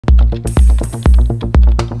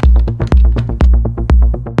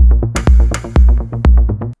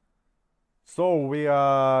So we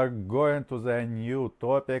are going to the new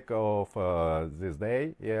topic of this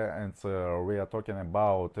day, yeah, and we are talking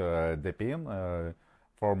about DePIN.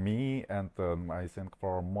 For me, and I think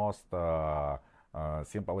for most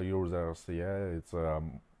simple users, yeah, it's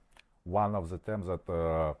one of the terms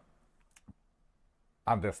that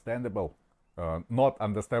understandable, not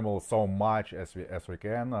understandable so much as we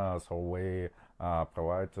can. So we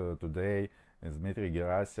provide today is Dmitry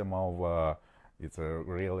Gerasimov. It's a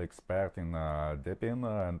real expert in DePIN,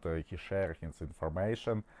 and he shares his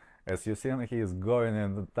information. As you seen, he is going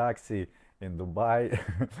in the taxi in Dubai.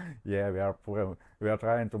 Yeah, we are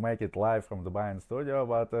trying to make it live from Dubai in studio,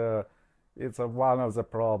 but it's one of the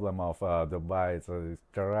problem of Dubai. It's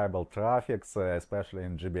terrible traffic, especially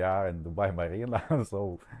in GBR and Dubai Marina.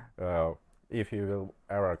 So if you will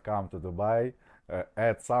ever come to Dubai,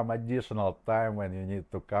 add some additional time when you need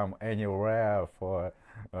to come anywhere for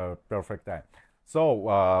perfect time.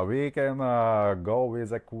 So we can go with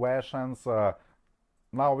the questions.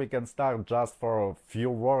 Now we can start just for a few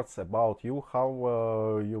words about you,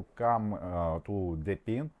 how you come to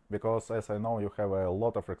DePIN, because as I know you have a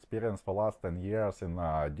lot of experience for last 10 years in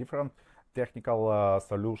different technical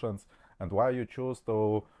solutions, and why you choose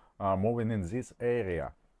to move in this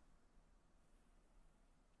area.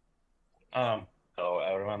 Hello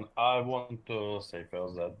everyone. I want to say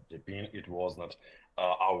first that DePIN it was not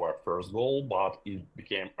our first goal, but it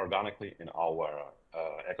became organically in our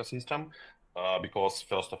ecosystem because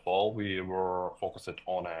first of all we were focused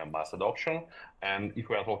on mass adoption, and if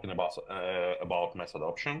we are talking about mass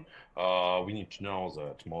adoption, we need to know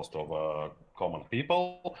that most of common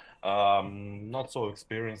people not so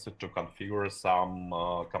experienced to configure some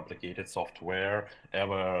complicated software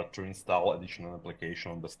ever to install additional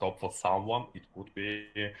application on desktop. For someone it could be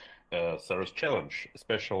a serious challenge,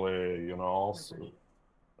 especially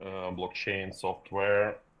blockchain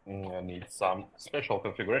software needs some special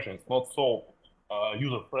configuration. It's not so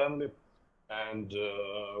user friendly, and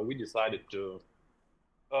we decided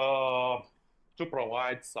uh, to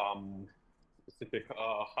provide some specific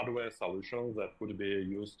hardware solutions that could be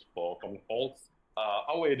used for common faults.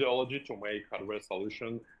 Our ideology to make hardware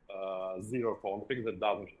solution zero config that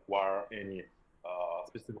doesn't require any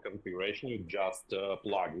specific configuration. You just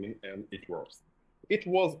plug in and it works. It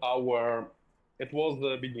was our it was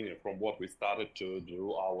the beginning from what we started to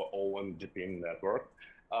do our own DePIN network.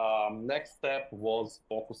 Next step was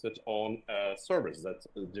focused on service that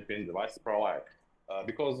DePIN device provide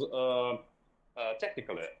because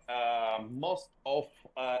technically, most of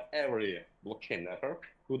every blockchain network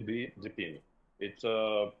could be DePIN. It,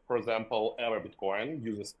 for example, every Bitcoin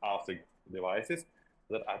uses ASIC devices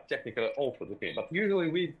that are technically also DePIN. But usually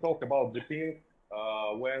we talk about DePIN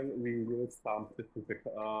when we use some specific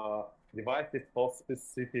devices for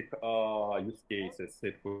specific use cases.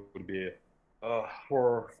 It could be,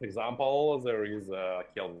 for example, there is a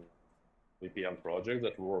Kelvin VPN project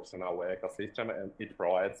that works in our ecosystem, and it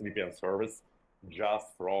provides VPN service just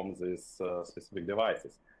from these specific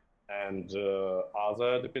devices. And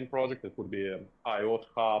other DePIN project, it could be IoT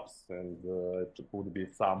hubs, and it could be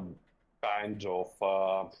some kind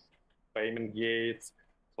of payment gates.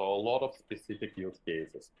 So a lot of specific use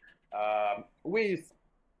cases. We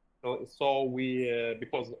so we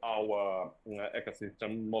because our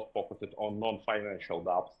ecosystem not focused on non-financial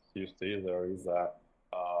dApps, you see there is a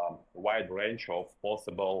wide range of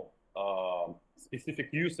possible specific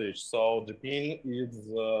usage. So the pin is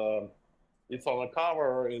it's on the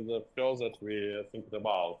cover in the field that we think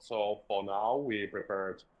about. So for now, we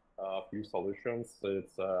prepared a few solutions.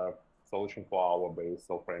 It's a solution for our base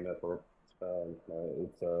software network.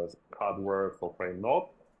 It's a hardware software node.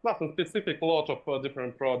 Nothing specific. A lot of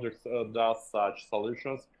different projects does such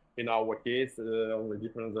solutions. In our case, only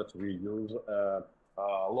difference that we use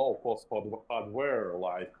low-cost hardware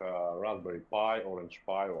like Raspberry Pi, Orange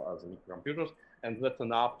Pi, or other computers, and that's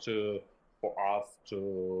enough for us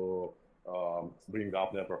to bring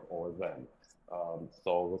up network over them.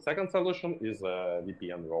 So the second solution is a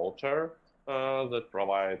VPN router that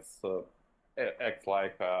provides acts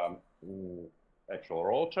like actual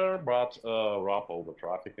router, but wrap all the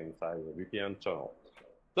traffic inside the VPN tunnel.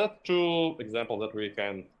 That's two examples that we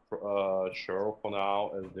can show for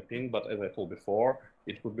now as the pin, but as I told before,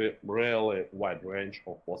 it could be really wide range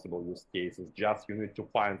of possible use cases. Just you need to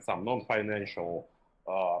find some non-financial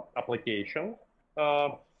application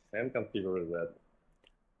and configure that.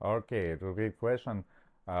 Okay, it's a great question.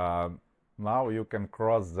 now you can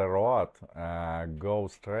cross the road, go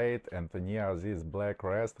straight, and near this black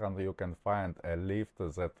restaurant you can find a lift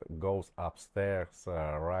that goes upstairs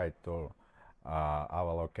right to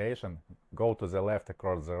our location. Go to the left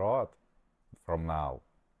across the road from now.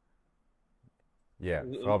 Yeah,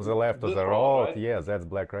 from the left to This the road, road, right? yeah, that's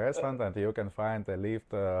black restaurant, and you can find a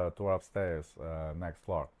lift to upstairs, next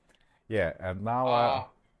floor. Yeah, and now,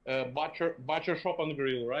 Butcher shop and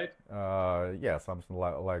grill, right? yeah, something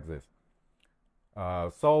like this.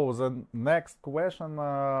 So the next question,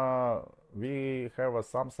 we have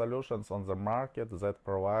some solutions on the market that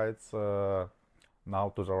provides now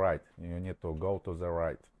to the right. You need to go to the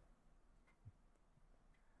right.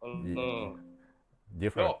 No.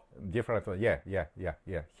 Different, No. different. Yeah, yeah, yeah,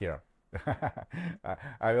 yeah. Here,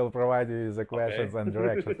 I will provide you with the questions Okay. and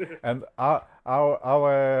directions. And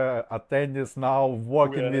our attendees now We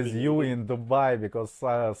working are with ready. you in Dubai, because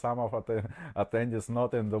some of attendees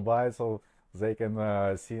not in Dubai, so they can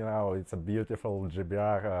see now it's a beautiful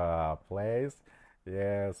GBR place.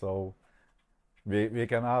 Yeah, so we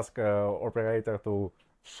can ask operator to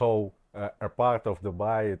show a part of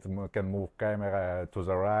Dubai. It can move camera to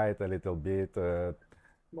the right a little bit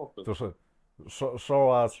No, to show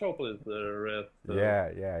us. show please the red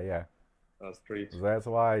Yeah. street. That's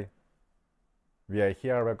why we are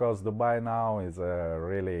here, because Dubai now is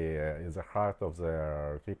really is the heart of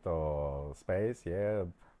the crypto space. Yeah,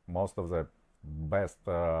 most of the best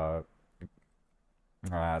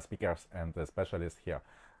speakers and specialists here.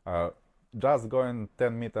 Just going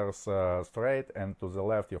 10 meters straight, and to the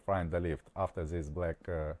left you find the lift after this black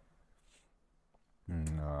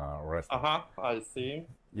restaurant. I see.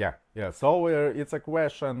 Yeah. So it's a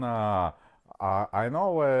question. I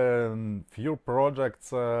know a few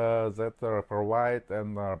projects that provide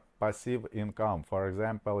an passive income. For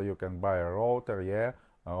example, you can buy a router, yeah,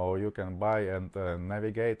 or you can buy a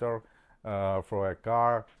navigator for a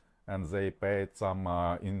car, and they paid some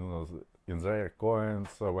in their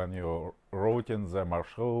coins when you routing the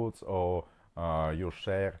marshruts, or you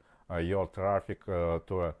share your traffic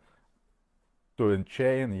to a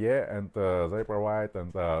chain, yeah, and they provide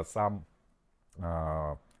and some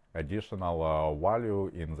additional value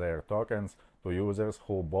in their tokens to users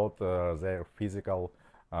who bought their physical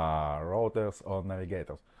routers or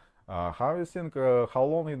navigators. How you think how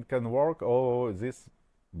long it can work, or this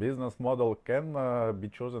business model can be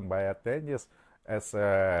chosen by attendees as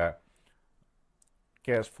a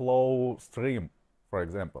cash flow stream, for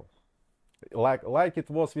example? Like it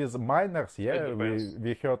was with miners, It yeah, depends.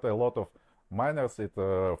 we heard a lot of miners. It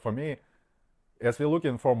for me, as we're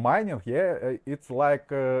looking for mining, yeah, it's like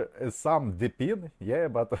some DePIN, yeah,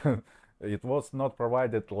 but it was not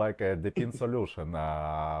provided like a DePIN solution.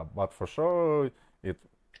 But for sure, it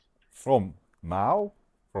from now,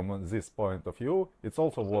 from this point of view, it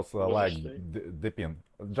also was like Подожди. DePIN,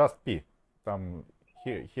 just P.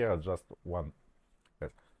 Here just one.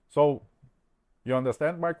 Yes. So you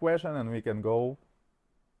understand my question, and we can go.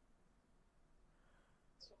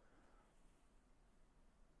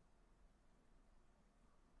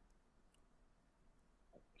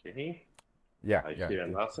 Okay. Yeah, I yeah, hear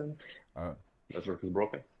nothing. uh, Network is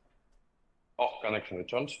broken. Oh, connection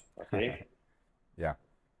returned. Okay. yeah.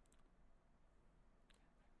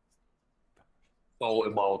 So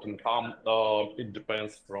about income, it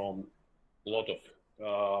depends from a lot of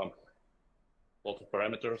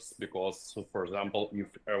parameters, because, for example,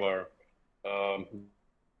 if ever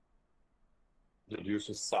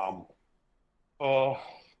introduces some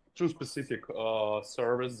too specific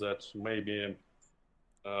service that maybe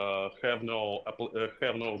have no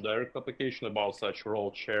direct application about such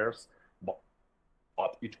road shares,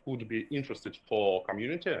 but it could be interested for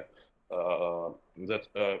community. That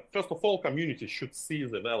first of all, community should see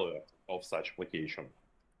the value of such application,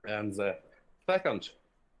 and the second,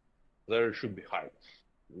 there should be high.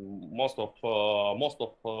 Most of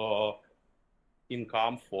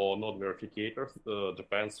income for node verificators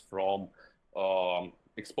depends from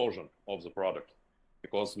exposure of the product,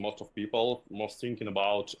 because most of people most thinking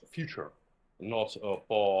about future, not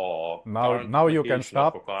for current Now you can application,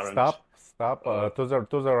 not for current. stop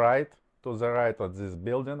to the right of this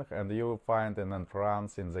building, and you find an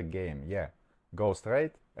entrance in the game. Yeah, go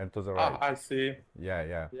straight and to the right. I see.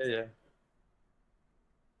 Yeah. Yeah.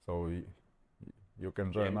 So you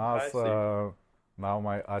can join I us. see. Now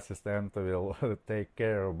my assistant will take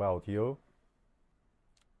care about you.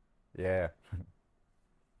 Yeah.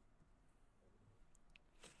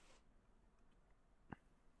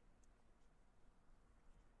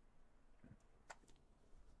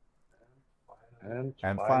 And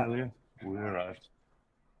And finally, we arrived.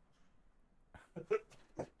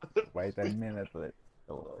 wait a minute.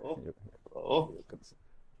 Hello. Oh,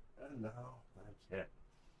 and now I'm here.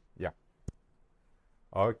 Yeah.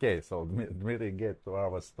 Okay, so Dmitry get to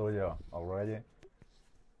our studio already.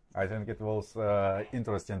 I think it was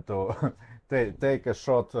interesting to take a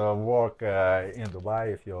short walk in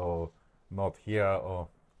Dubai if you're not here or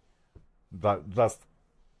just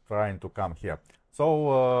trying to come here.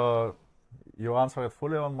 So you answered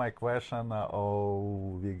fully on my question,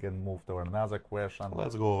 or we can move to another question.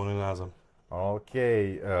 Let's go on another.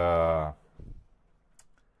 Okay.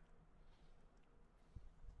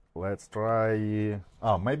 Let's try.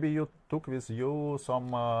 Oh, maybe you took with you some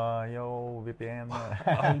your VPN.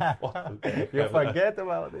 You forget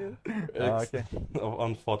about it. Okay.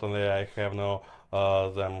 Unfortunately, I have no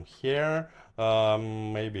them here.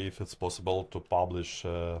 Maybe if it's possible to publish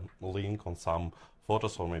a link on some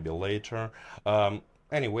photos or maybe later.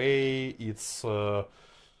 Anyway,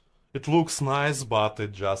 it looks nice, but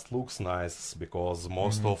it just looks nice because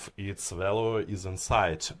most of its value is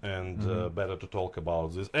inside, and better to talk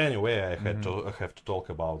about this. Anyway, I have to talk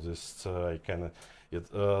about this. I can.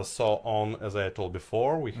 So on, as I told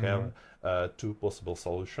before, we have two possible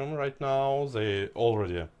solutions right now. They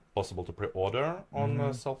already possible to pre-order on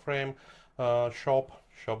Cellframe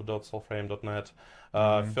shop.cellframe.net.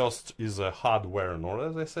 First is a hardware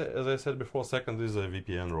node, as I said before. Second is a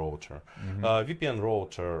VPN router. VPN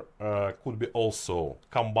router could be also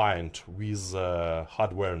combined with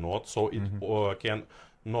hardware node, so it can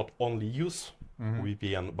not only use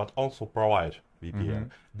VPN but also provide VPN.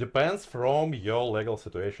 Depends from your legal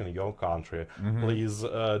situation in your country. Please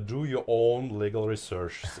do your own legal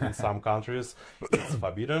research. In some countries, it's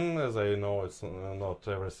forbidden. As I know, it's not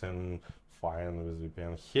everything fine with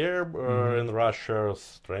VPN. Here in Russia,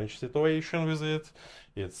 strange situation with it.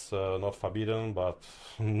 It's not forbidden, but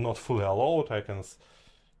not fully allowed. I can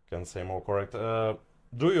say more correct.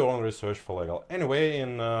 Do your own research for legal. Anyway,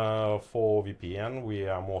 for VPN, we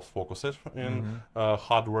are most focused in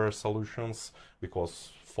hardware solutions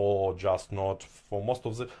because not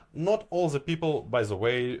all the people, by the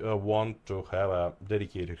way, want to have a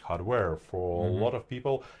dedicated hardware. For a lot of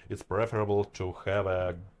people, it's preferable to have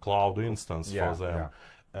a cloud instance for them.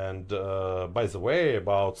 And by the way,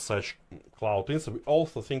 about such cloud instance, we're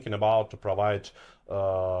also thinking about to provide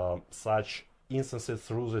such instances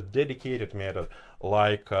through the dedicated method,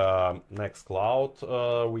 like Nextcloud.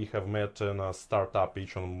 We have met in a startup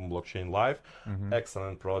pitch on Blockchain Live.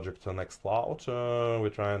 Excellent project Nextcloud. We're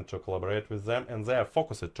trying to collaborate with them, and they are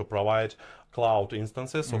focused to provide cloud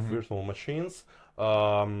instances of virtual machines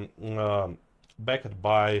backed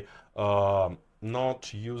by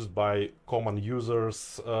not used by common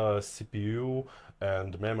users CPU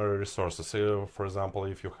and memory resources. So, for example,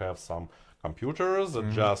 if you have some computers that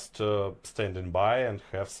just standing by and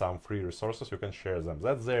have some free resources, you can share them.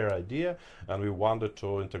 That's their idea, and we wanted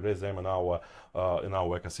to integrate them in our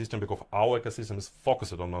ecosystem, because our ecosystem is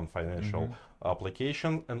focused on non-financial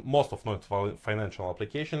application, and most of non-financial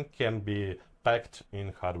application can be packed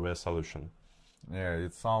in hardware solution. Yeah,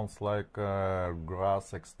 it sounds like a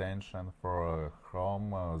grass extension for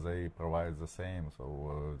Chrome. They provide the same,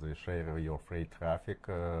 so they share your free traffic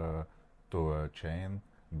to a chain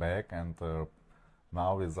back, and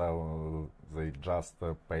now they just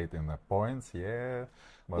paid in the points. Yeah,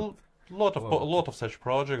 but lot of such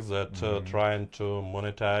projects that trying to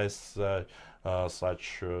monetize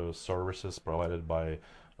such services provided by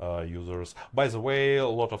users. By the way, a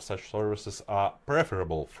lot of such services are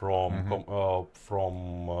preferable from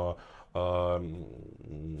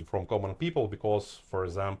common people, because, for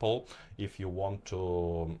example, if you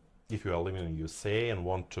are living in USA and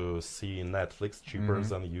want to see Netflix cheaper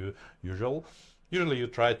than usually you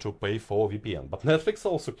try to pay for VPN. But Netflix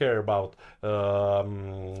also care about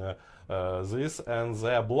this, and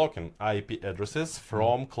they are blocking IP addresses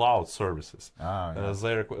from cloud services.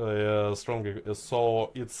 They're strongly,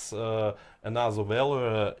 so it's another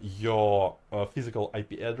value. Your physical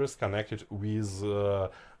IP address connected with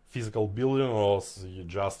physical building or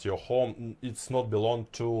just your home. It's not belong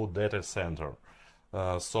to data center.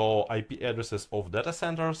 So IP addresses of data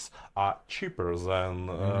centers are cheaper than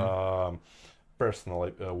personal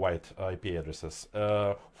white IP addresses.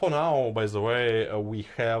 For now, by the way, we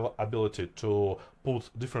have ability to put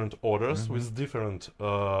different orders with different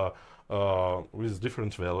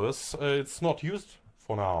values. It's not used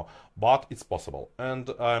for now, but it's possible, and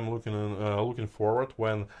I'm looking forward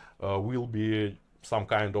when will be some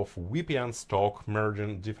kind of VPN stock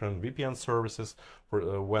merging different VPN services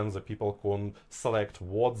for when the people can select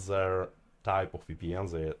what their type of VPN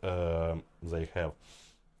they have.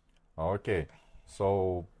 Okay,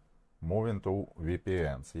 so moving to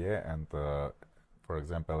VPNs, yeah, and for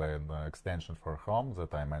example, an extension for Chrome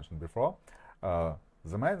that I mentioned before.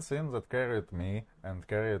 The main thing that carried me and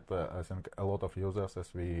carried, I think, a lot of users,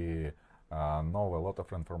 as we know a lot of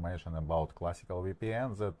information about classical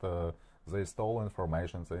VPNs, that they stole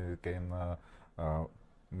information, they can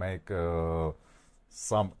make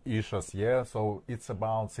some issues here. So it's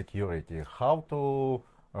about security. How to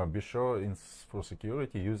be sure for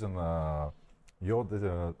security using your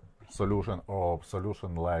solution or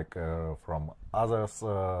solution like from others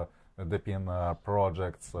DePIN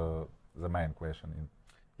projects. The main question.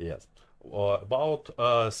 Yes. About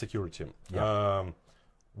security. Yeah.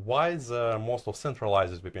 Why the most of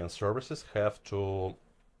centralized VPN services have to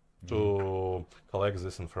collect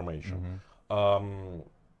this information?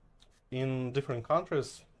 In different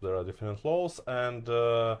countries, there are different laws, and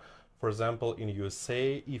for example, in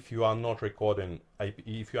USA, if you are not recording IP,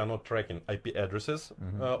 if you are not tracking IP addresses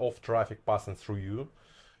of traffic passing through you,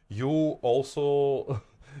 you also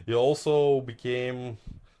became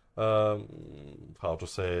how to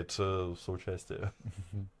say it, соучастие.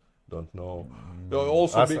 Don't know. You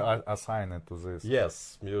also assigned to this.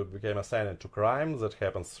 Yes, you became assigned to crime that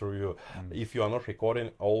happens through you if you are not recording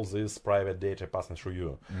all this private data passing through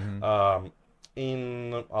you.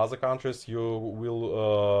 In other countries, you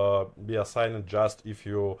will be assigned just if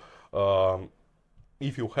you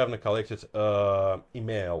haven't collected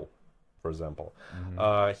email, for example.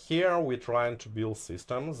 Here we're trying to build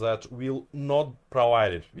systems that will not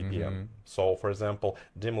provide VPN. So, for example,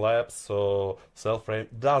 Demlabs, so Cellframe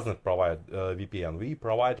doesn't provide VPN. We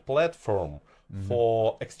provide platform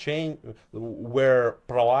for exchange where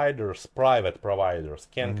private providers,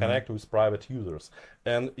 can connect with private users,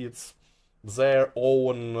 and it's their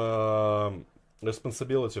own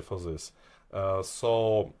responsibility for this.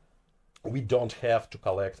 So we don't have to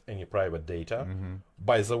collect any private data.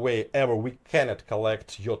 By the way, we cannot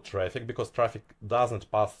collect your traffic because traffic doesn't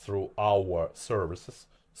pass through our service.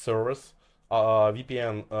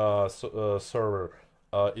 VPN server,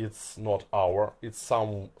 it's not it's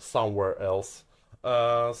somewhere else.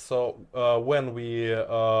 So when we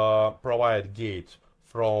provide gate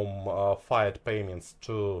from fiat payments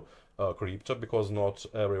to crypto, because not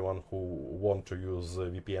everyone who want to use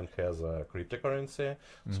VPN has a cryptocurrency,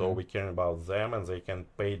 so we care about them and they can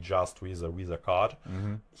pay just with a Visa card.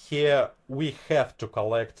 Here we have to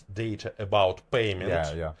collect data about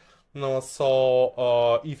payment. No,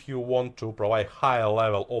 so if you want to provide higher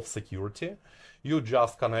level of security, you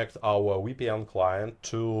just connect our VPN client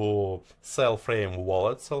to Cellframe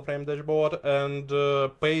wallet, Cellframe dashboard, and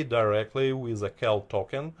pay directly with a CAL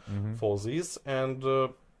token for this, and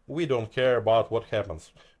we don't care about what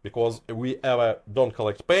happens, because we don't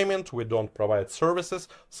collect payment, we don't provide services,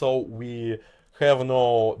 so we have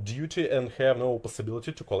no duty and have no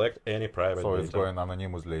possibility to collect any private data. So it's going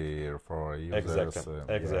anonymously for users.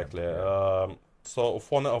 Exactly. So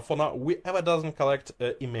for now, we doesn't collect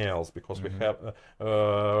emails, because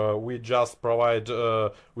we just provide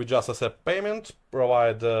we just accept payment,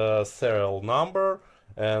 provide serial number,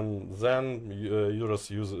 and then users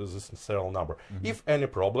use this serial number. If any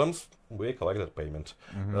problems, we collect that payment.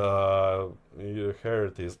 Here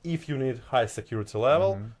it is. If you need high security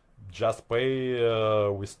level, just pay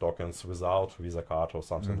with tokens without Visa card or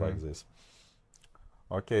something like this.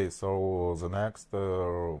 Okay, so the next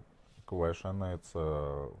question, it's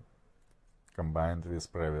combined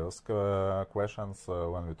with previous questions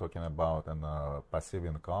when we're talking about an passive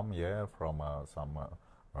income, from some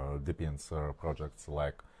DePIN's projects.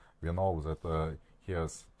 Like we know that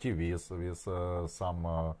here's TVs with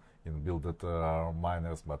some inbuilt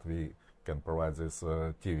miners, but we can provide this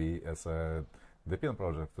TV as a DePIN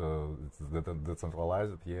project. It's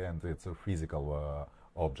decentralized, and it's a physical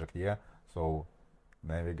object, So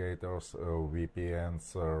navigators,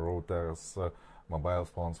 VPNs, routers, mobile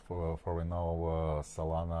phones. For we know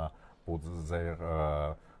Solana puts their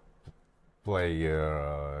play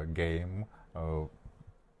game.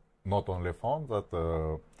 Not only phone,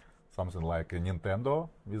 that something like a Nintendo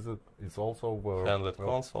with it. It's also handheld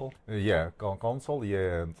console. Console.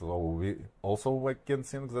 And so we also can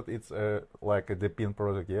think that it's like a DePIN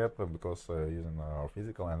project, because using our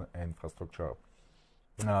physical and infrastructure.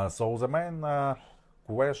 So the main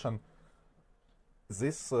question: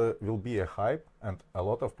 this will be a hype, and a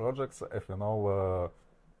lot of projects, if you know,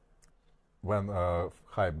 when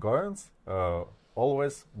hype goes,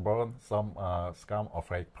 always born some scam or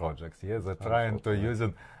fake projects. They're trying to use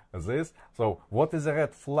this. So what is the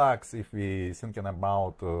red flags if we thinking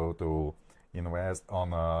about to invest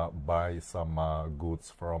on buy some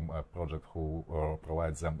goods from a project who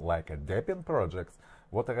provides them like a DePIN project,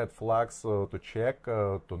 what are red flags to check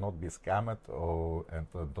to not be scammed and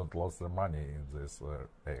don't lose the money in this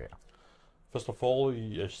area? First of all,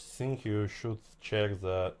 I think you should check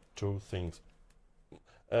the two things.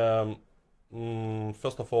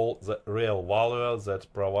 First of all, the real value that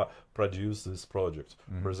produce this project.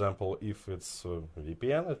 For example, if it's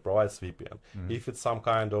VPN, it provides VPN. If it's some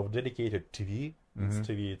kind of dedicated TV, it's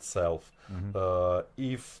TV itself.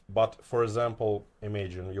 But for example,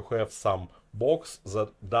 imagine you have some box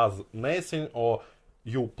that does nothing, or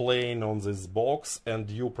you playing on this box and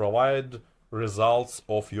you provide results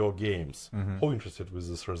of your games. Who interested with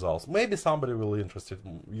these results? Maybe somebody will interested,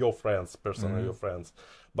 your friends, personally your friends.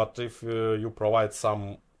 But if you provide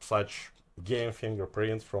some such game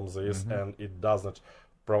fingerprint from this and it doesn't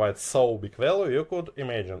provide so big value, you could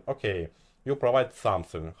imagine, okay, you provide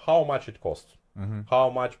something, how much it costs? How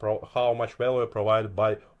much value provided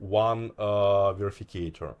by one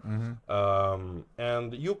verificator?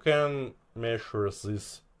 And you can measure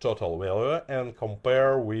this total value and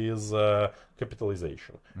compare with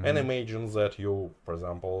capitalization. And imagine that you, for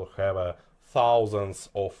example, have thousands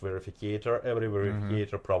of verificator. Every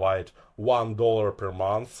verificator provide $1 per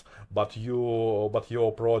month, but your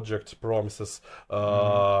project promises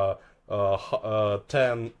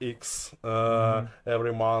 10x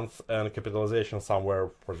every month, and capitalization somewhere,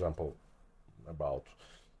 for example, about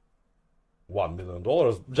 $1 million,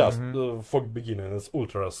 just for beginning. It's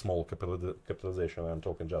ultra small capitalization. I'm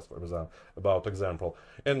talking just about example.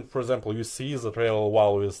 And for example, you see that real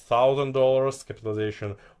value is $1,000,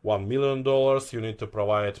 capitalization $1 million. You need to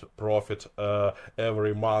provide profit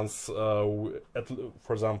every month, for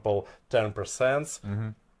example,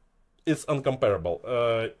 10%. It's uncomparable,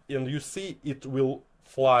 and you see it will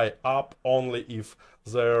fly up only if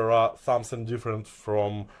there are something different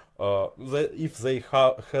from if they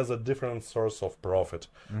has a different source of profit.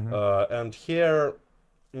 And here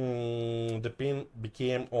the PIN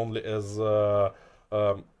became only as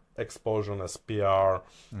exposure, as PR.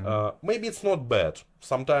 Maybe it's not bad.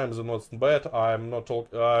 Sometimes it's not bad. I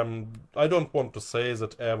don't want to say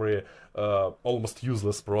that every almost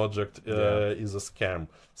useless project is a scam.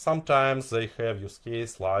 Sometimes they have use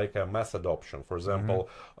case like a mass adoption. For example,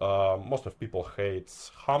 most of people hate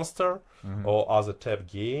Hamster or other tab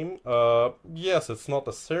game. Yes, it's not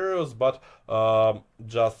as serious, but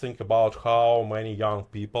just think about how many young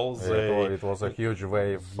people it was a huge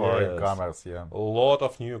wave for e-commerce. A lot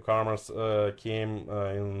of newcomers came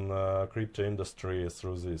in crypto industry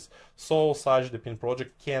through this. So such DePIN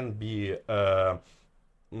project can be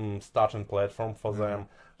starting platform for them.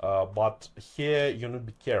 But here you need to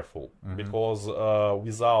be careful, because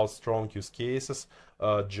without strong use cases,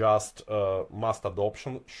 just mass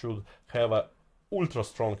adoption should have a ultra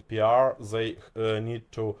strong PR. They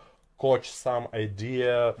need to catch some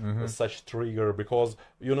idea, such trigger, because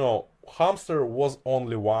Hamster was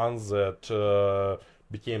only one that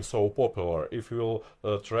became so popular. If you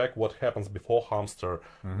will track what happens before Hamster,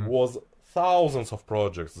 was thousands of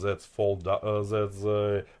projects that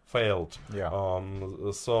failed.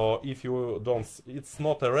 So if you don't, it's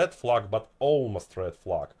not a red flag, but almost red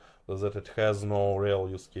flag, that it has no real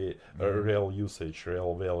use case, real usage,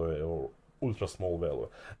 real value, or ultra small value.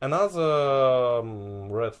 Another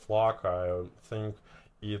red flag, I think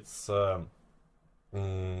it's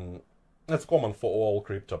common for all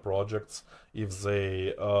crypto projects. If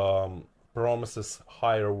they promises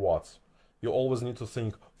higher rewards, you always need to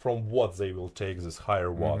think from what they will take this higher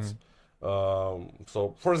rewards.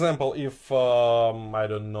 So, for example, if I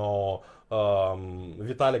don't know,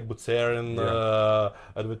 Vitalik Buterin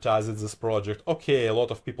advertised this project. Okay, a lot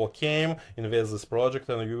of people came, invest this project,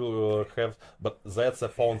 and you will have, but that's a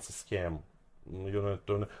Ponzi scam. You need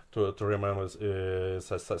to remember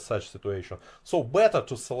such situation. So better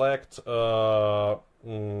to select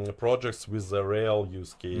projects with the real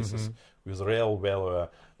use cases, with real value,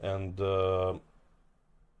 and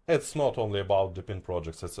it's not only about DePIN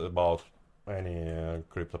projects, it's about any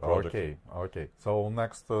crypto project. Okay. So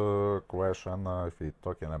next question, if we're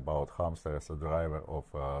talking about Hamster as a driver of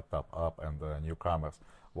top up and newcomers,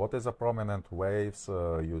 what is the prominent waves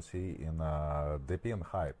you see in DePIN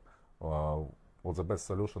hype? What the best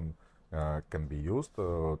solution can be used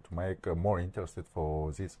to make more interested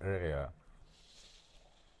for this area?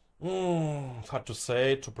 Hard to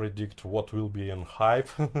say, to predict what will be in hype.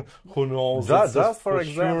 Who knows? Just for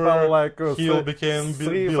example, like he became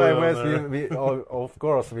 3-5 we of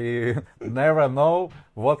course we never know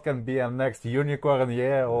what can be a next unicorn,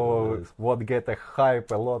 or what get a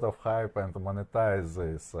lot of hype and monetize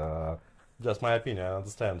just my opinion. I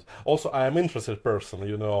understand. Also, I am interested person.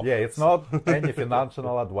 Yeah, it's not any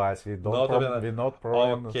financial advice. We're not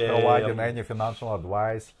providing any financial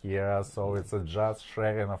advice here. So it's just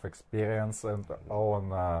sharing of experience and own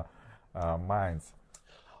minds.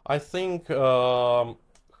 I think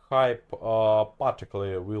hype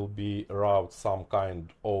particularly will be around some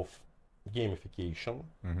kind of gamification.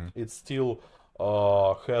 It still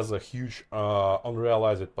has a huge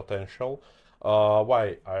unrealized potential.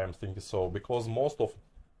 Why I am thinking so? Because most of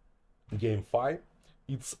GameFi,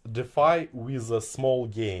 it's DeFi with a small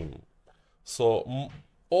game. So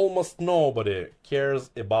almost nobody cares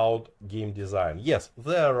about game design. Yes,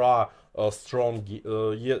 there are strong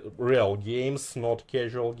real games, not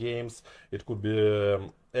casual games. It could be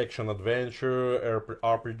action adventure,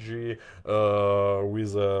 RPG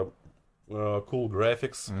with cool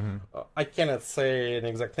graphics. I cannot say an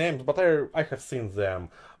exact name, but I have seen them.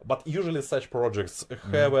 But usually such projects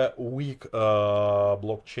have a weak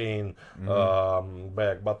blockchain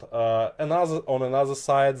back. But on another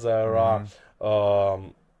side, there are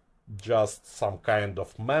just some kind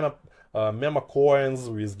of memo coins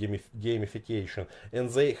with gamification, and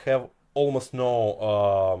they have almost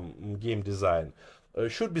no game design.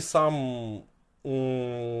 Should be some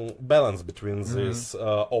balance between these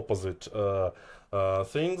opposite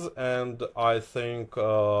things, and I think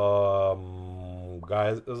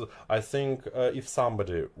if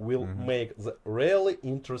somebody will make the really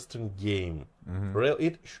interesting game,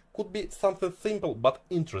 it could be something simple but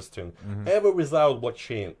interesting. Ever without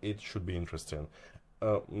blockchain, it should be interesting.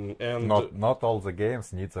 And not all the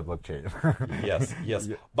games needs a blockchain. yes.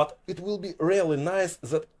 Yeah. But it will be really nice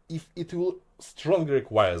that if it will strongly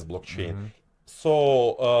requires blockchain.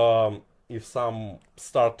 So if some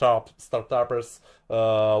startuppers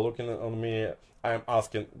looking on me, I'm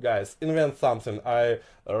asking, guys, invent something.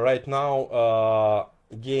 Right now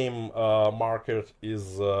game market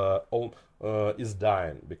is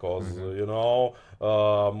dying because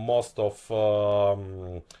most of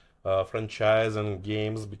franchise and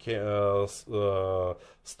games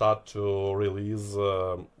start to release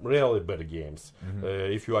really bad games.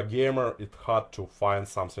 If you are a gamer, it's hard to find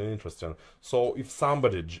something interesting. So if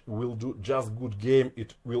somebody will do just good game,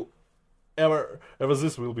 it will ever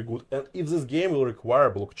this will be good. And if this game will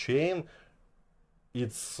require blockchain,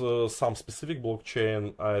 it's some specific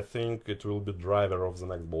blockchain, I think it will be driver of the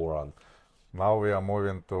next bull run. Now we are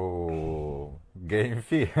moving to game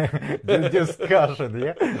fee discussion,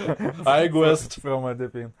 yeah? I guessed. From a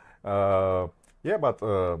DePIN. Yeah, but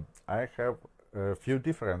I have a few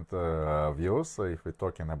different views if we're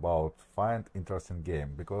talking about find interesting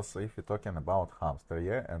game. Because if we're talking about hamster,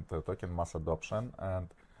 yeah, and talking mass adoption, and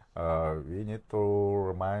we need to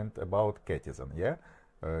remind about Catizen, yeah?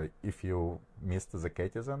 If you missed the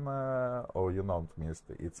Catizen or you not missed,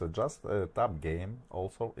 it's just a tab game,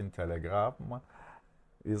 also in Telegram,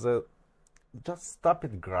 with a just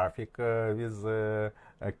stupid graphic with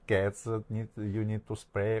cats that you need to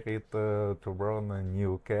spray it to burn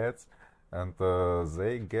new cats, and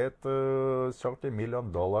they get $30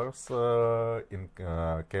 million in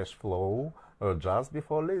cash flow just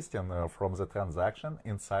before listing from the transaction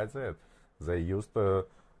inside that. They used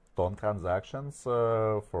ton transactions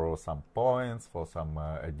for some points, for some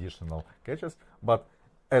additional catches, but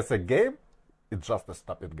as a game, it's just a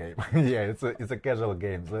stupid game. Yeah, it's a casual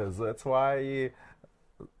game. That's why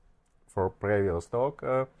for previous talk,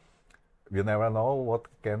 we never know what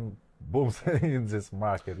can boom in this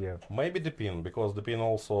market. Yeah, maybe DePIN, because DePIN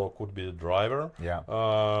also could be a driver. Yeah.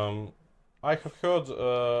 I have heard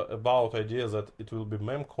about idea that it will be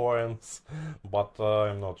meme coins, but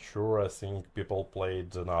I'm not sure. I think people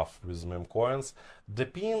played enough with meme coins.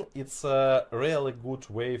 DePIN, it's a really good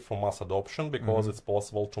way for mass adoption because it's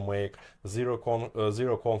possible to make zero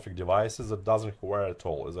config devices that doesn't require at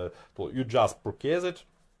all. You just purchase it,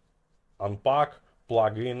 unpack,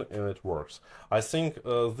 plug in, and it works. I think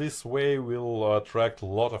this way will attract a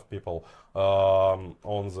lot of people on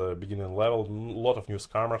the beginning level. A lot of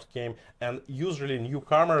newcomers came, and usually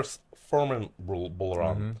newcomers forming bull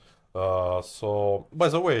run. So, by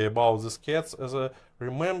the way, about these cats, as I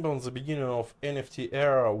remember, in the beginning of NFT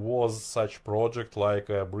era was such project like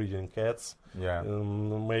breeding cats. Yeah.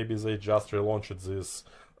 Maybe they just relaunched this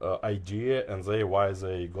idea, and why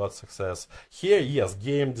they got success. Here, yes,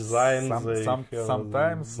 game design.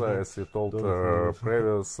 Sometimes, as you told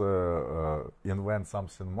previous, invent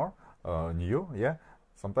something more new. Yeah.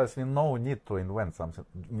 Sometimes we no need to invent something.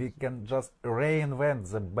 We can just reinvent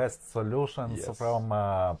the best solutions from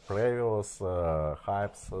previous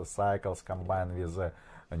hypes, cycles, combined with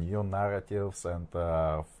new narratives, and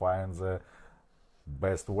find the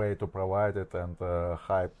best way to provide it and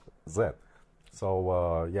hype that.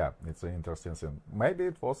 So yeah, it's an interesting thing. Maybe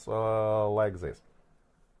it was like this.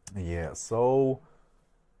 Yeah.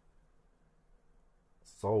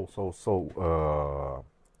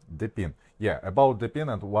 DePIN. Yeah, about DePIN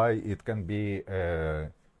and why it can be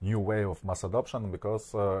a new way of mass adoption.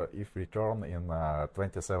 Because if we turn in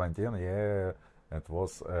 2017, yeah, it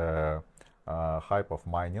was hype of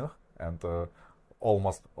mining, and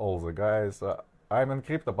almost all the guys. I'm in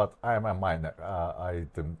crypto, but I'm a miner. I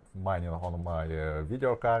do mining on my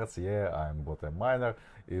video cards. Yeah, I'm but a miner.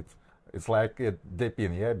 It's like a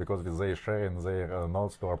DePIN, yeah, because they sharing their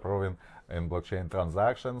nodes to approving in blockchain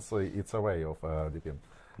transactions. So it's a way of DePIN.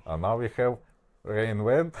 Now we have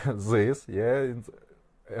reinvent this, yeah,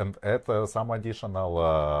 and add some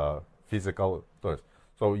additional physical toys.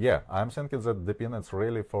 So yeah, I'm thinking that DePIN is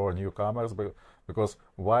really for newcomers, because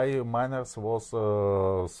why miners was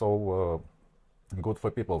so good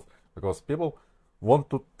for people? Because people want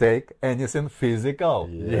to take anything physical.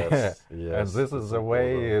 Yes, Yeah. yes. And this is the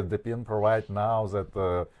way DePIN provide now,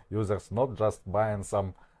 that users not just buying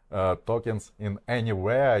some tokens in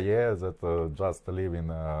anywhere, yeah, that just live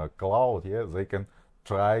in cloud, yeah, they can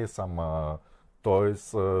try some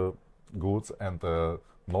toys, goods, and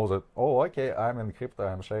know that, oh, okay, I'm in crypto,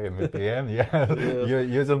 I'm sharing VPN, yeah,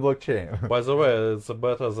 using blockchain. By the way, it's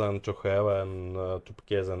better than to have to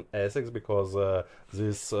purchase an ASICs, because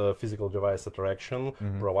this physical device attraction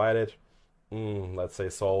provided, let's say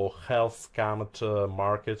so, health scammed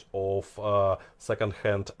market of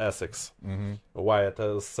second-hand ASICs. Why it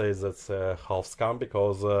says that's a half scam?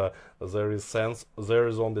 Because there is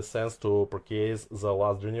only sense to purchase the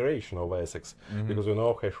last generation of ASICs, because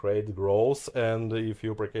hash rate grows, and if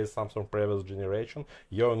you purchase something previous generation,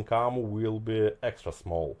 your income will be extra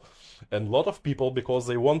small. And a lot of people, because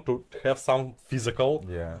they want to have some physical,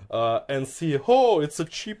 and see, oh, it's a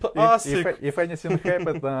cheap ASIC. If anything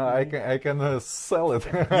happened, I can sell it.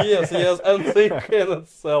 yes, and they cannot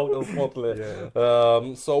sell constantly.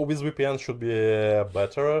 So with VPN should be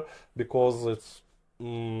better, because it's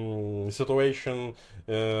situation.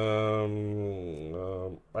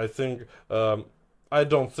 I think. I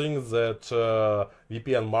don't think that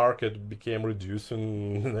VPN market became reduced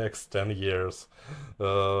in the next 10 years.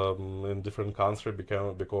 In different countries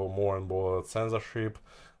become more and more censorship,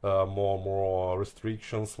 more and more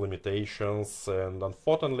restrictions, limitations, and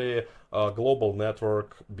unfortunately, global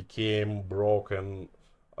network became broken.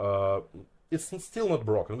 It's still not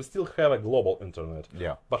broken. We still have a global internet.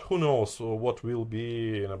 Yeah. But who knows what will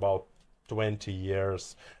be in about 20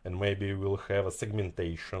 years, and maybe we'll have a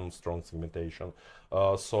segmentation, strong segmentation.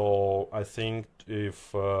 So I think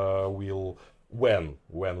if when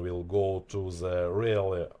we'll go to the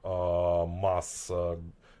really mass,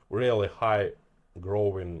 really high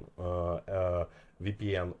growing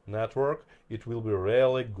VPN network, it will be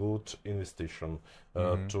really good investigation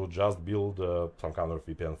to just build some kind of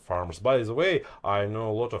VPN farms. By the way, I know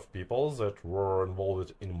a lot of people that were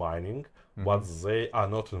involved in mining, but they are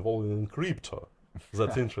not involved in crypto.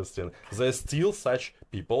 That's interesting. There's still such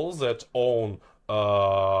people that own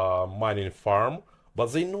mining farm,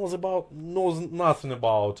 but they knows nothing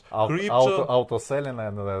about crypto. Auto selling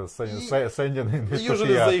and sending in.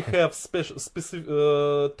 Usually they have specific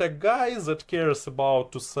tech guys that cares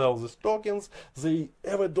about to sell these tokens. They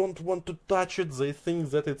ever don't want to touch it. They think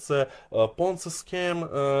that it's a Ponzi scam,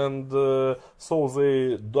 and so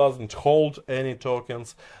they doesn't hold any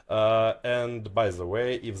tokens. And by the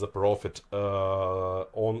way, if the profit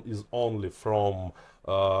is only from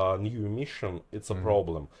new emission, it's a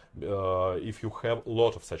problem. If you have a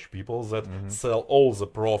lot of such people that sell all the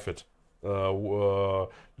profit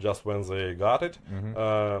just when they got it,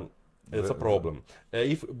 it's a problem.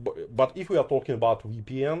 But if we are talking about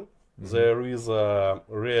VPN, there is a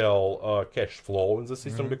real cash flow in the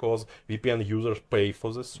system, because VPN users pay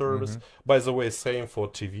for this service. By the way, same for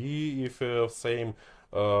TV, same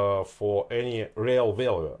for any real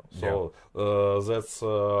value. So that's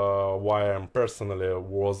why I personally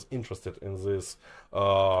was interested in this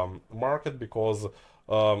market, because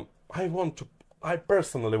I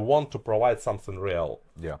personally want to provide something real,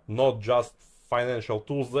 not just financial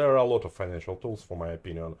tools. There are a lot of financial tools, for my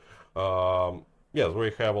opinion. Yes,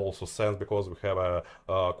 we have also sense, because we have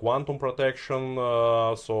a quantum protection.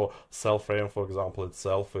 So self-frame, for example,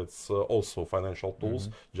 itself, it's also financial tools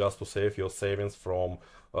just to save your savings from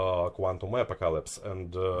quantum apocalypse.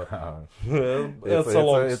 And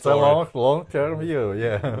it's a long-term view.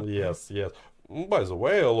 Yeah. Yes. By the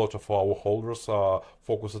way, a lot of our holders are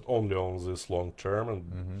focused only on this long term,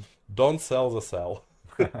 and don't sell the sell.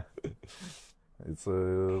 It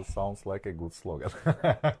sounds like a good slogan.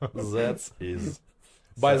 That is.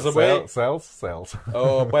 By the way, sales.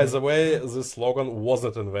 by the way, this slogan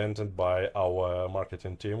wasn't invented by our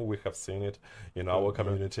marketing team. We have seen it in our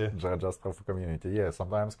community. Just for community, yeah.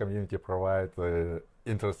 Sometimes community provide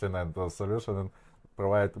interesting and solution and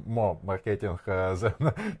provide more marketing than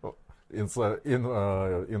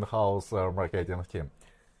in-house marketing team.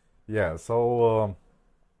 Yeah. So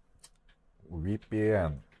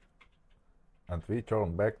VPN. And we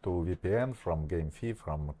turn back to VPN from game fee,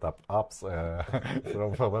 from top ups,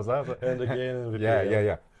 from other. And again, VPN.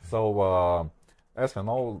 Yeah. So as we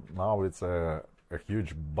know, now it's a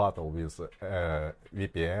huge battle with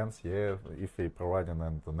VPNs. Yeah, if we providing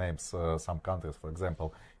and names some countries, for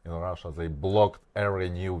example, in Russia they blocked every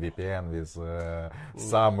new VPN with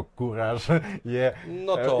some courage. Yeah,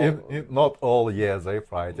 not all. Yeah, they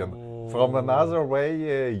fighting. From another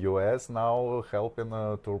way, US now helping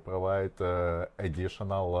to provide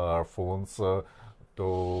additional funds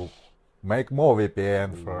to make more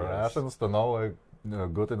VPN for Russians to know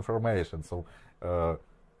good information. So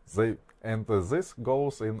this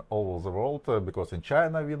goes in all the world because in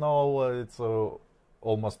China we know it's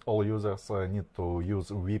almost all users need to use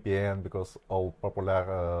VPN because all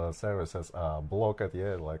popular services are blocked,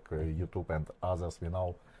 yeah, like YouTube and others we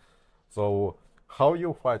know. So how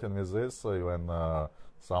you fighting with this when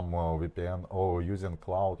some VPN or using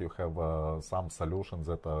cloud you have some solutions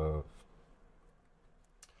that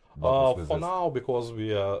for now, because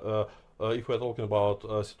we are if we're talking about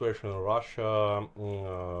situation in Russia,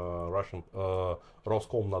 Russian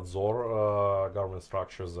Roskomnadzor, government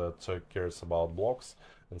structures that cares about blocks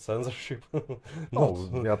and censorship. No,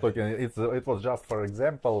 we are talking. It was just for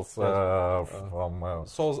examples from.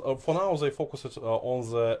 So for now, they focused on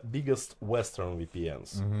the biggest Western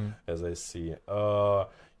VPNs, as I see.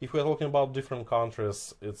 If we're talking about different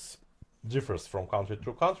countries, it's differs from country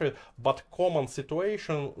to country, but common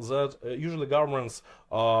situation that usually governments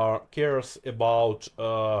cares about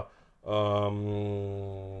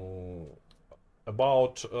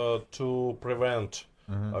to prevent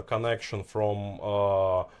a connection from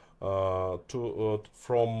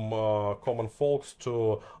common folks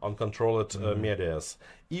to uncontrolled medias.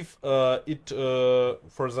 If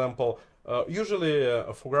for example, usually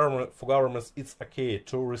for governments it's okay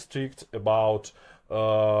to restrict about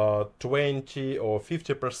 20 or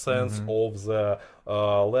 50% of the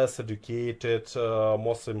less educated,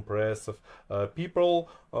 most impressive people,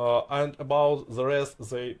 and about the rest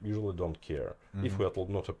they usually don't care. If we are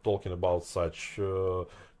not talking about such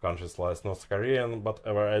countries like North Korea, but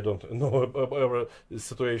I don't know ever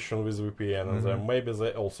situation with VPN, and then maybe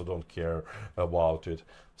they also don't care about it.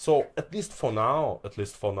 So at least for now,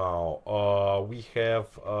 we have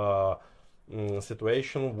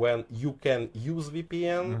situation when you can use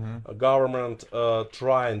VPN, a government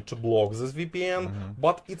trying to block this VPN,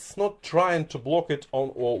 but it's not trying to block it on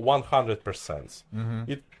 100%.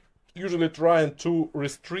 It usually trying to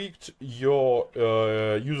restrict your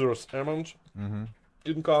users' amount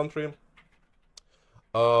in country.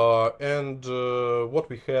 And what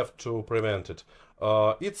we have to prevent it?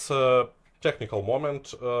 It's a technical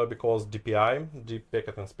moment because DPI, Deep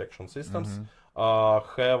Packet Inspection Systems,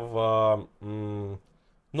 have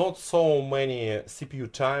not so many CPU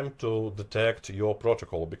time to detect your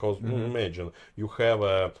protocol, because imagine you have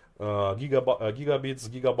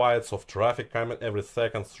gigabytes of traffic coming every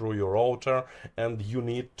second through your router, and you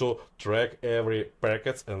need to track every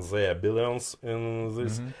packets, and there are billions in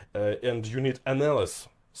this, and you need analyze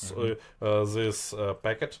this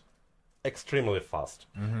packet extremely fast.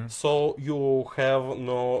 So you have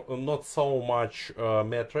not so much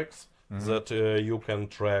metrics that you can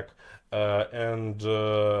track, and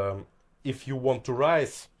if you want to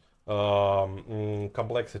rise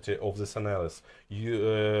complexity of this analysis,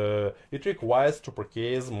 it requires to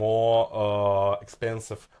purchase more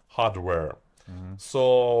expensive hardware.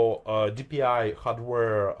 So DPI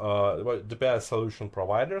hardware, DPI solution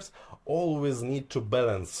providers always need to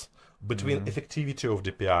balance between effectivity of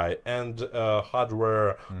DPI and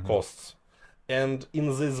hardware costs, and in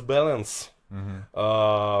this balance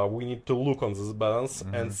we need to look on this balance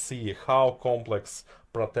and see how complex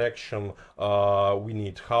protection we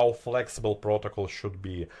need, how flexible protocol should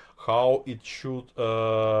be, how it should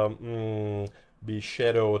be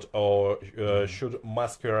shadowed or should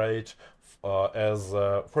masquerade as,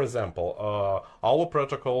 for example, our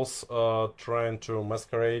protocols trying to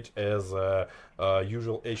masquerade as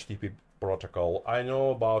usual HTTP protocol. I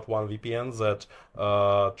know about one VPN that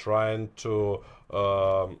trying to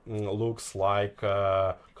looks like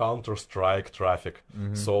Counter-Strike traffic.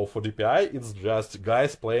 So for DPI, it's just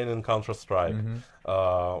guys playing in Counter-Strike.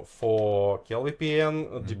 For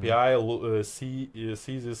KLVPN, DPI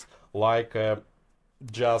sees this like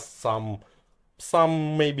just some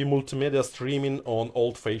maybe multimedia streaming on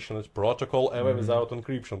old-fashioned protocol, ever without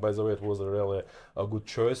encryption. By the way, it was a really good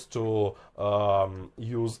choice to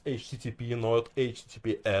use HTTP, not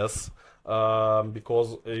HTTPS,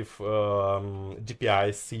 because if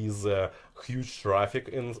DPI sees huge traffic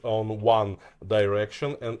on one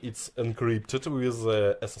direction and it's encrypted with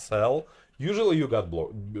SSL, usually you got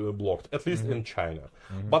blocked, at least in China.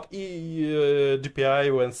 But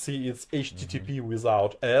DPI, when see it's HTTP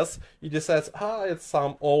without S, it decides, it's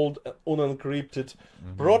some old unencrypted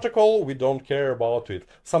protocol, we don't care about it.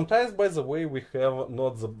 Sometimes, by the way, we have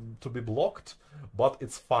not to be blocked, but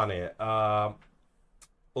it's funny. A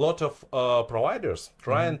lot of providers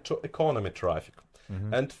trying to economy traffic.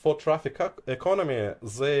 And for traffic economy,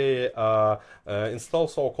 they install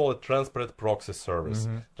so-called transparent proxy service.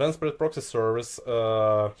 Transparent proxy service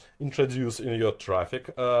introduce in your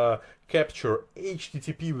traffic, capture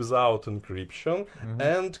HTTP without encryption,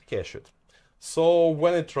 and cache it. So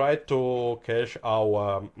when I tried to cache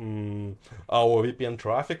our VPN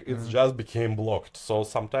traffic, it just became blocked. So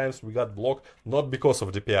sometimes we got blocked not because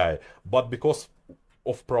of DPI, but because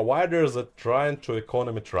of providers that trying to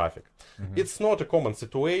economy traffic. It's not a common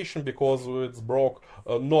situation because it's broke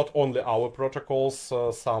not only our protocols,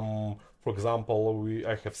 some, for example,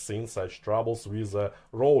 I have seen such troubles with a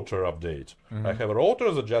router update. I have a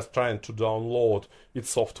router that just trying to download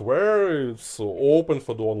its software, it's open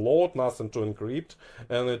for download, nothing to encrypt,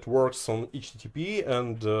 and it works on HTTP,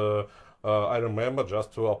 and I remember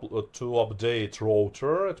just to update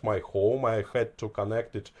router at my home, I had to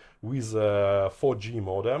connect it with a 4G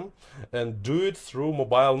modem and do it through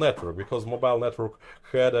mobile network, because mobile network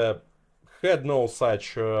had no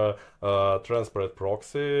such transparent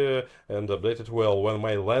proxy and updated well when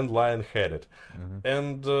my landline had it.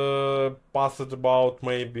 And past about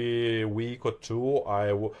maybe a week or two,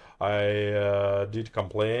 I did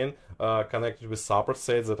complain, connected with support,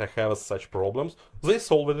 said that I have such problems. They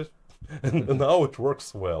solved it. And now it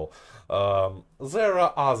works well. There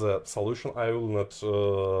are other solutions. I will not.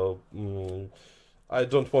 I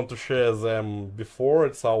don't want to share them before.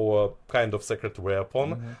 It's our kind of secret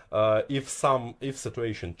weapon. If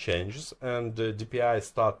situation changes and DPI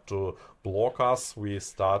start to block us, we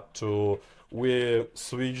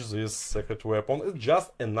switch this secret weapon. It's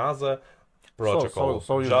just another protocol.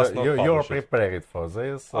 So you're prepared for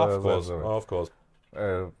this. Of course.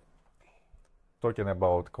 Talking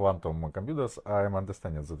about quantum computers, I'm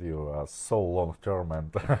understanding that you are so long-term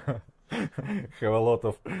and have a lot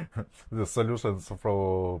of the solutions to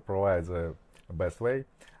provide the best way.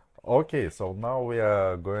 Okay, so now we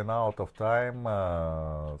are going out of time,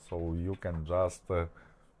 so you can just,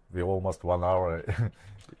 we almost 1 hour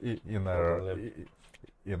in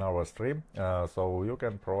our stream, so you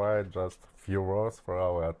can provide just few words for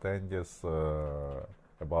our attendees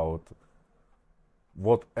about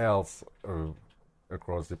what else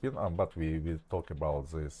across the pin, but we talk about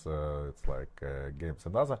this, it's like games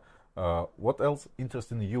and other. What else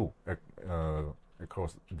interesting you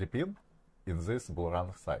across the pin in this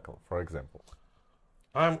BullRun cycle, for example?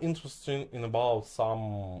 I'm interested in about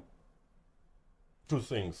two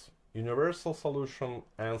things: universal solution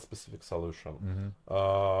and specific solution.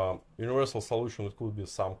 Universal solution, it could be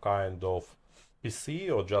some kind of PC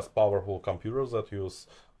or just powerful computers that you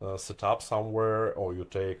set up somewhere, or you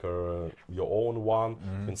take your own one,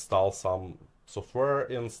 install some software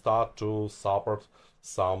and start to support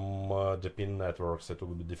some DePIN networks. It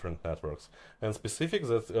will be different networks, and specific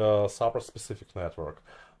that support specific network.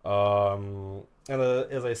 And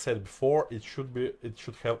as I said before, it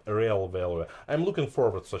should have a real value. I'm looking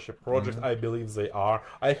forward to such a project. I believe they are.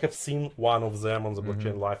 I have seen one of them on the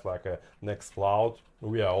blockchain life, like a Nextcloud.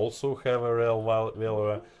 We also have a real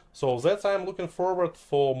value. So that's I'm looking forward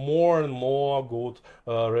for more and more good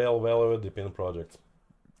real value DePIN projects.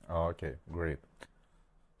 Okay, great.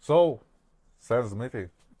 So, thanks, Dmitry.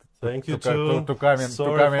 Thank you to come in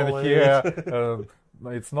here.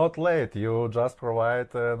 It's not late. You just provide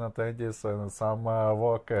attendees and some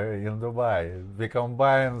work in Dubai. We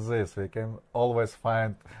combine this. We can always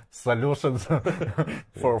find solutions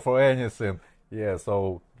for anything. Yeah.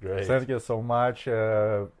 So great. Thank you so much.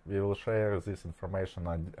 We will share this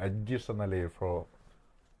information additionally for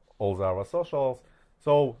all our socials.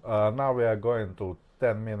 So now we are going to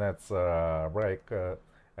 10 minutes break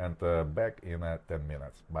and back in 10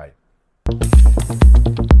 minutes. Bye.